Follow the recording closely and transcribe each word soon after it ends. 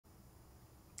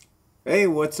Hey,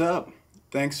 what's up?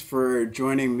 Thanks for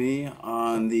joining me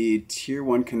on the Tier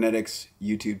 1 Kinetics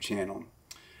YouTube channel.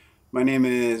 My name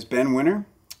is Ben Winter,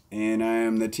 and I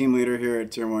am the team leader here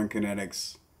at Tier 1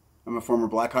 Kinetics. I'm a former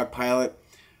Black Hawk pilot.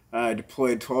 I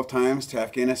deployed 12 times to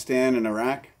Afghanistan and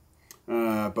Iraq,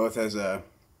 both as a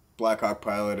Black Hawk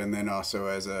pilot and then also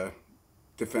as a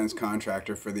defense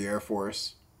contractor for the Air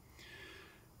Force.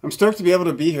 I'm stoked to be able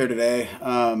to be here today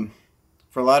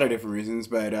for a lot of different reasons,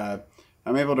 but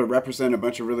I'm able to represent a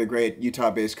bunch of really great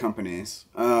Utah-based companies.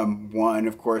 One,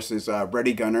 of course, is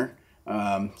Ready Gunner.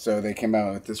 So they came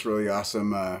out with this really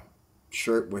awesome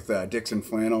shirt with Dixon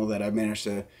flannel that I managed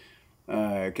to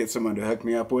get someone to hook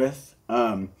me up with.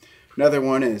 Another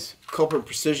one is Culprit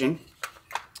Precision.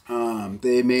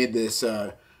 They made this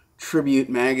tribute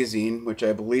magazine, which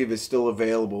I believe is still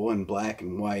available in black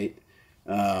and white.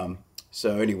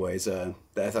 So anyways, I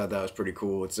thought that was pretty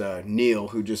cool. It's Neal,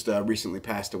 who just recently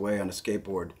passed away on a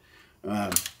skateboard.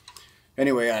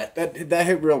 Anyway, that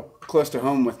hit real close to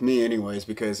home with me anyways,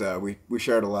 because we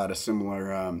shared a lot of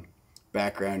similar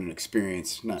background and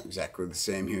experience. Not exactly the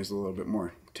same. He was a little bit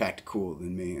more tactical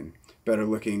than me and better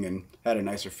looking and had a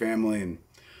nicer family and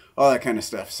all that kind of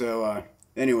stuff. So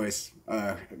anyways,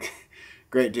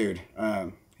 great dude.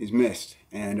 He's missed,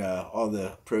 and all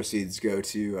the proceeds go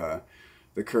to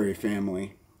the Curry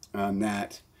family on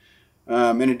that.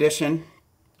 In addition,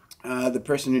 the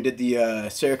person who did the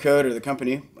Cerakote, or the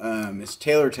company, is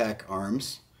Taylor Tack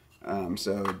Arms.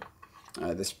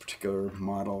 This particular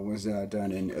model was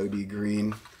done in OD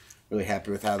green. Really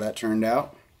happy with how that turned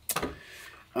out.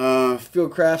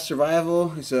 Fieldcraft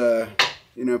Survival is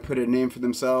put a name for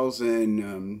themselves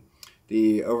in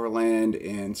the overland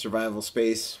and survival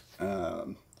space,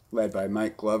 led by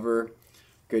Mike Glover.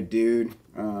 Good dude.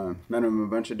 Met him a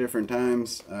bunch of different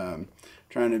times.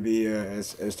 Trying to be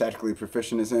as tactically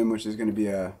proficient as him, which is going to be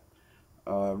a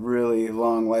really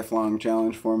lifelong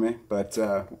challenge for me, but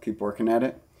we'll keep working at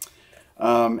it.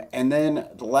 And then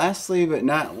lastly but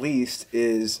not least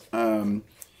is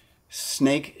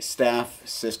SNAKESTAFF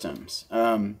Systems.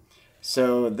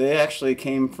 So they actually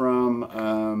came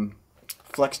from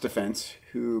Flex Defense,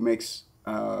 who makes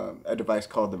a device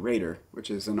called the Raider, which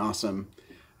is an awesome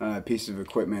piece of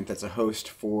equipment that's a host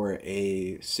for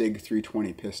a SIG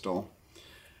 320 pistol.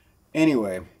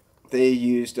 Anyway, they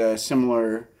used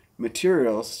similar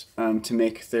materials to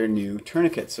make their new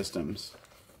tourniquet systems.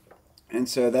 And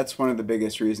so that's one of the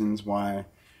biggest reasons why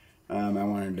I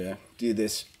wanted to do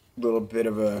this little bit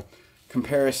of a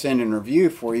comparison and review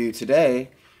for you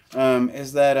today,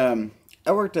 is that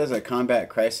I worked as a combat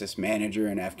crisis manager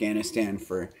in Afghanistan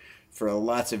for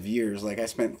lots of years. Like, I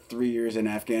spent 3 years in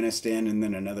Afghanistan and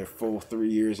then another full 3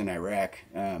 years in Iraq.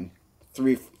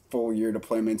 3 full year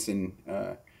deployments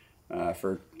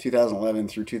for 2011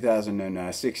 through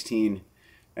 2016,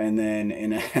 and then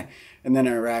in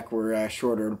Iraq were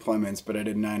shorter deployments, but I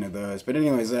did 9 of those. But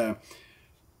anyways, the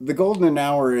golden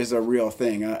hour is a real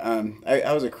thing.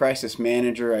 I was a crisis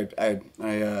manager.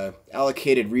 I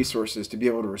allocated resources to be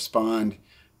able to respond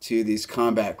to these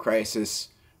combat crisis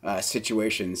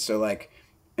situations. So like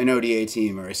an ODA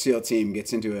team or a SEAL team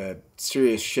gets into a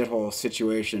serious shithole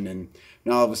situation, and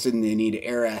all of a sudden they need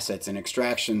air assets and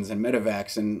extractions and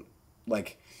medevacs and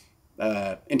like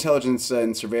intelligence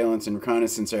and surveillance and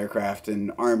reconnaissance aircraft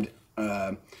and armed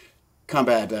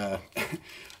combat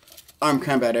armed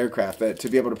combat aircraft to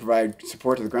be able to provide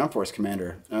support to the ground force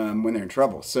commander when they're in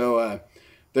trouble. So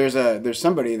there's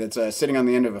somebody that's sitting on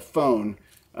the end of a phone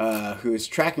who's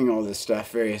tracking all this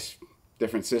stuff, various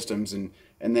different systems, and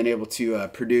then able to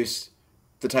produce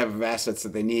the type of assets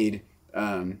that they need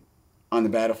on the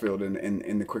battlefield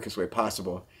in the quickest way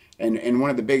possible. And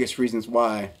one of the biggest reasons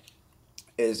why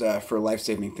is for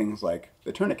life-saving things like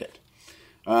the tourniquet.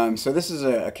 So this is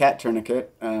a cat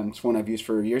tourniquet. It's one I've used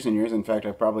for years and years. In fact,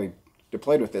 I've probably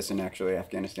deployed with this in actually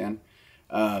Afghanistan.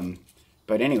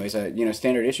 But anyways,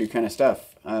 standard issue kind of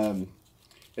stuff.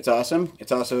 It's awesome.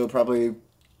 It's also probably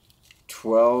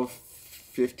 12,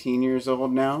 15 years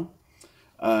old now.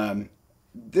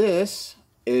 This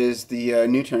is the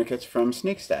new tourniquets from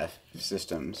SNAKESTAFF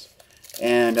Systems.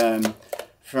 And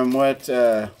from what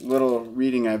little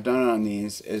reading I've done on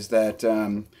these is that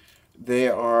they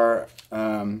are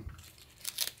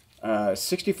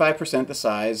 65% the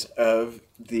size of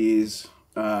these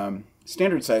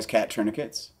standard size cat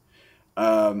tourniquets.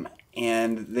 And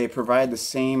they provide the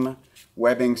same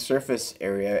webbing surface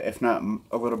area, if not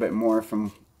a little bit more.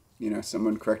 From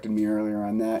someone corrected me earlier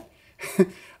on that.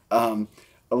 A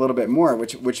little bit more,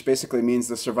 which basically means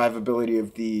the survivability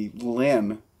of the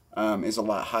limb is a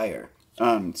lot higher.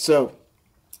 So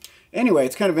anyway,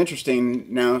 it's kind of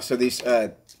interesting now. So these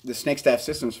the SNAKESTAFF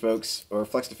Systems folks, or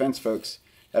Flex Defense folks,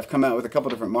 have come out with a couple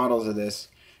different models of this.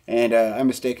 And I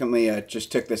mistakenly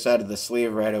just took this out of the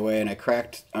sleeve right away, and I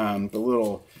cracked the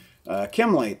little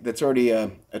chem light that's already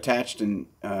attached and,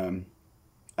 I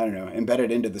don't know,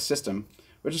 embedded into the system,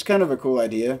 which is kind of a cool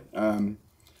idea. I'm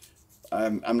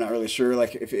not really sure.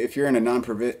 Like, if you're in a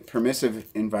non-permissive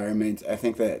environment, I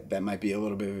think that might be a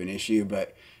little bit of an issue.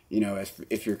 But, you know,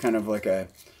 if you're kind of like a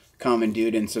common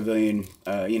dude in civilian,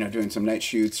 you know, doing some night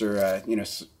shoots or, you know,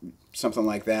 something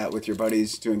like that with your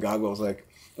buddies doing goggles like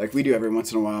we do every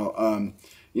once in a while,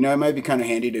 you know, it might be kind of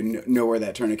handy to know where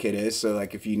that tourniquet is. So,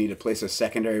 like, if you need to place a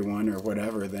secondary one or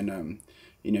whatever, then,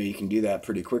 you know, you can do that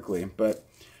pretty quickly. But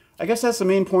I guess that's the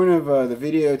main point of the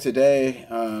video today,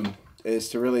 is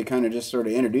to really kind of just sort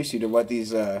of introduce you to what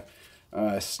these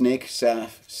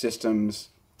SNAKESTAFF Systems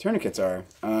tourniquets are,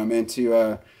 and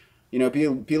to you know,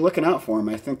 be looking out for them.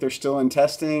 I think they're still in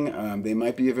testing. They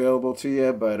might be available to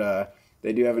you, but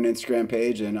they do have an Instagram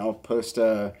page, and I'll post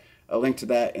a link to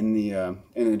that in the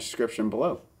description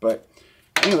below. But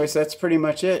anyways, that's pretty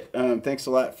much it. Thanks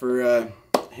a lot for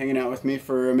hanging out with me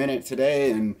for a minute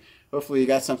today, and hopefully you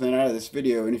got something out of this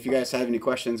video. And if you guys have any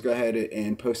questions, go ahead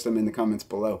and post them in the comments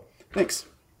below. Thanks.